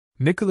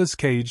Nicolas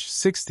Cage,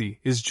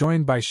 60, is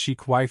joined by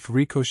chic wife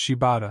Riko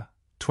Shibata,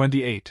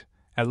 28,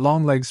 at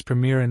Longlegs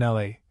premiere in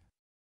LA.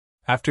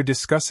 After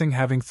discussing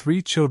having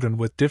 3 children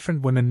with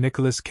different women,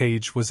 Nicolas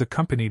Cage was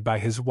accompanied by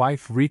his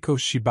wife Riko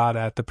Shibata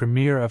at the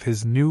premiere of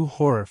his new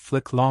horror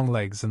flick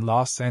Longlegs in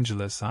Los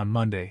Angeles on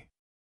Monday.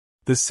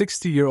 The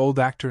 60-year-old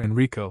actor and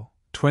Riko,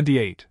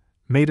 28,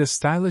 made a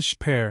stylish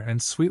pair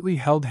and sweetly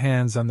held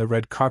hands on the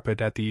red carpet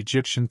at the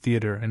Egyptian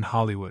Theater in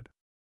Hollywood.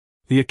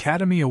 The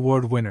Academy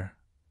Award winner,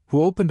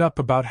 who opened up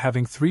about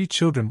having 3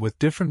 children with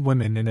different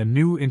women in a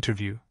new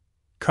interview,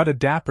 cut a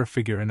dapper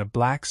figure in a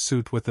black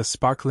suit with a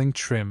sparkling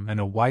trim and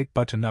a white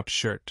button-up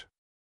shirt.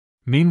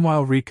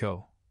 Meanwhile,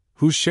 Riko,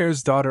 who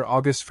shares daughter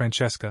August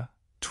Francesca,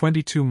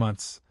 22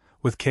 months,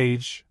 with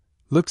Cage,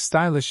 looked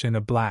stylish in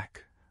a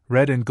black,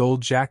 red and gold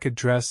jacket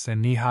dress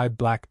and knee-high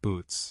black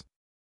boots.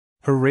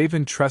 Her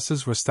raven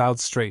tresses were styled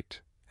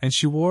straight, and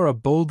she wore a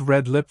bold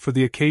red lip for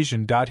the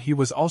occasion. He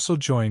was also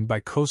joined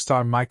by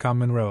co-star Maika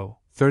Monroe,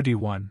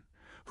 31,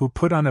 who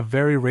put on a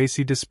very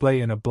racy display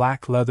in a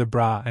black leather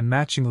bra and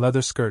matching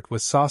leather skirt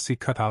with saucy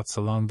cutouts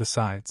along the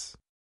sides.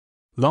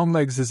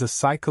 Longlegs is a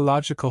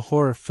psychological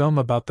horror film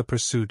about the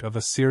pursuit of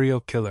a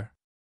serial killer.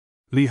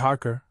 Lee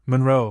Harker,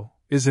 Monroe,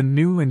 is a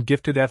new and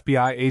gifted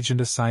FBI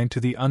agent assigned to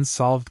the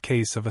unsolved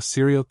case of a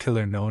serial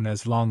killer known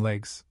as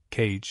Longlegs,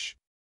 Cage.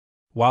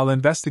 While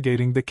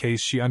investigating the case,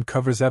 she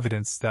uncovers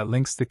evidence that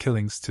links the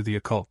killings to the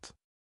occult.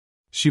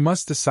 She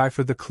must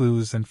decipher the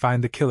clues and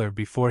find the killer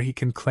before he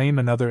can claim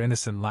another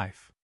innocent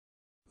life.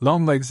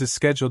 Longlegs is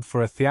scheduled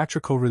for a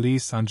theatrical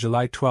release on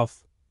July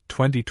 12,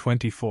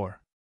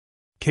 2024.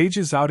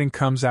 Cage's outing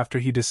comes after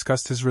he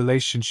discussed his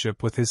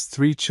relationship with his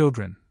 3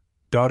 children,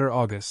 daughter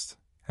August,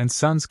 and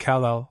sons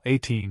Kal-El,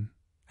 18,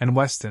 and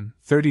Weston,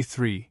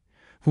 33,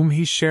 whom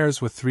he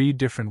shares with 3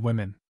 different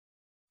women.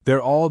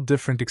 They're all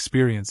different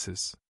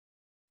experiences.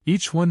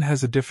 Each one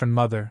has a different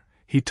mother,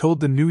 he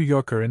told The New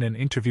Yorker in an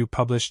interview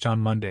published on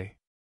Monday.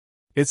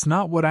 It's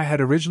not what I had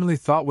originally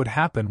thought would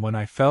happen when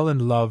I fell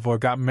in love or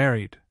got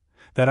married,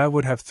 that I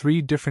would have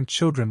 3 different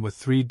children with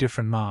 3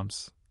 different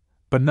moms.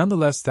 But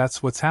nonetheless,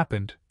 that's what's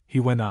happened, he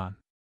went on.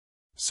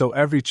 So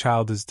every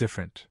child is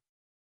different.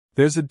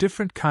 There's a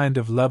different kind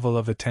of level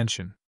of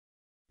attention.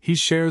 He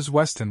shares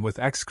Weston with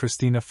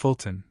ex-Christina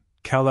Fulton,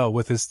 Kal-El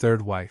with his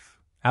 3rd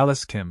wife,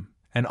 Alice Kim,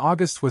 and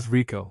August with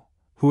Riko,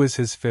 who is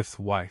his 5th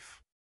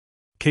wife.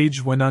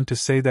 Cage went on to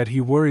say that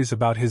he worries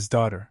about his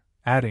daughter,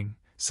 adding,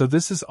 "So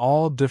this is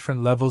all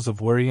different levels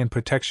of worry and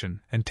protection,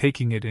 and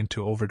taking it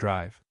into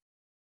overdrive."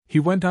 He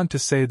went on to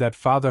say that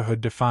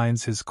fatherhood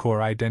defines his core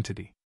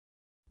identity.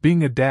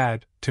 "Being a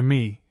dad, to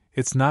me,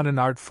 it's not an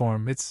art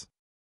form, it's...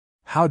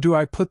 how do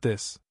I put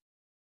this?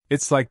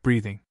 It's like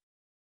breathing.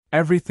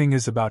 Everything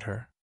is about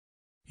her.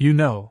 You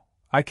know,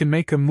 I can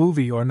make a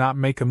movie or not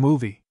make a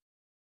movie.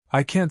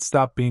 I can't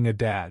stop being a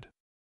dad.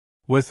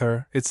 With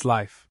her, it's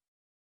life.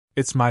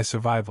 It's my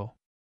survival."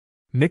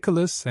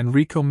 Nicolas and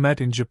Riko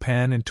met in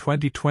Japan in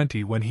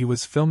 2020 when he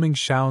was filming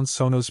Shaun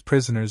Sono's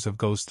Prisoners of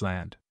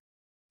Ghostland.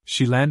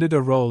 She landed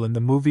a role in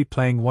the movie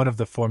playing one of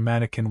the 4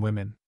 mannequin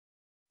women.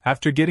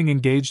 After getting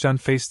engaged on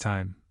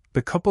FaceTime,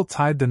 the couple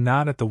tied the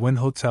knot at the Wynn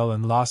Hotel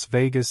in Las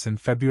Vegas in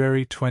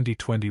February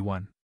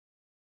 2021.